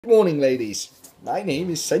Good morning, ladies. My name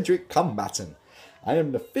is Cedric Cumbatten. I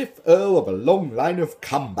am the fifth Earl of a long line of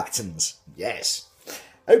Cumbattens. Yes.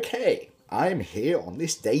 Okay, I'm here on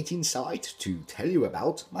this dating site to tell you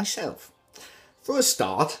about myself. For a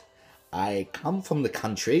start, I come from the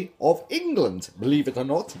country of England. Believe it or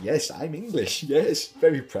not, yes, I'm English. Yes,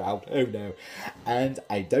 very proud. Oh no. And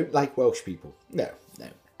I don't like Welsh people. No.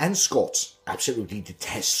 And Scots. Absolutely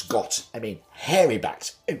detest Scots. I mean, hairy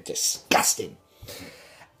backs. Oh, disgusting.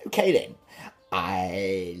 Okay then,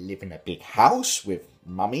 I live in a big house with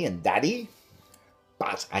mummy and daddy,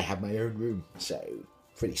 but I have my own room, so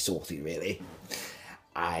pretty salty really.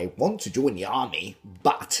 I want to join the army,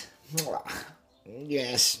 but,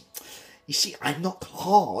 yes, you see, I'm not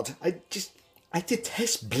hard. I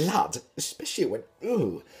detest blood, especially when,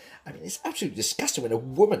 I mean, it's absolutely disgusting when a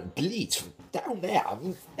woman bleeds from down there. I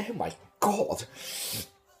mean, oh my God.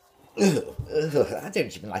 I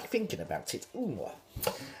don't even like thinking about it. Ooh.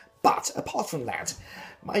 But apart from that,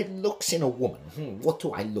 my looks in a woman, what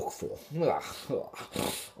do I look for?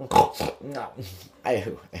 Oh,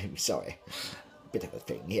 sorry. Bit of a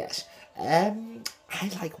thing, yes. I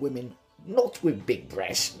like women not with big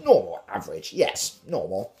breasts, normal, average, yes,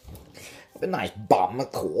 normal. With a nice bum,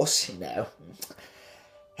 of course, you know.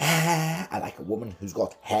 I like a woman who's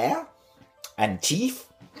got hair and teeth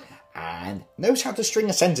and knows how to string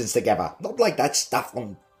a sentence together. Not like that stuff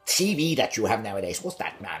on TV that you have nowadays. What's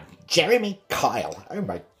that, man? Jeremy Kyle. Oh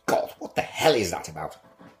my God, what the hell is that about?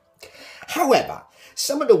 However,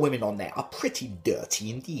 some of the women on there are pretty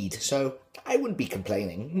dirty indeed, so I wouldn't be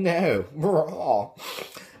complaining. No.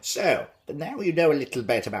 So, now you know a little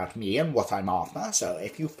bit about me and what I'm after, so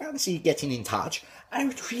if you fancy getting in touch, I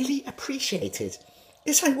would really appreciate it.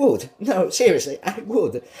 Yes, I would. No, seriously, I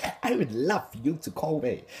would. I would love for you to call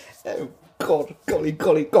me. Oh, God, golly,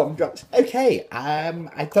 gumdrops. Okay, I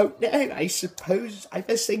don't know. I suppose I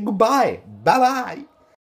best say goodbye. Bye-bye.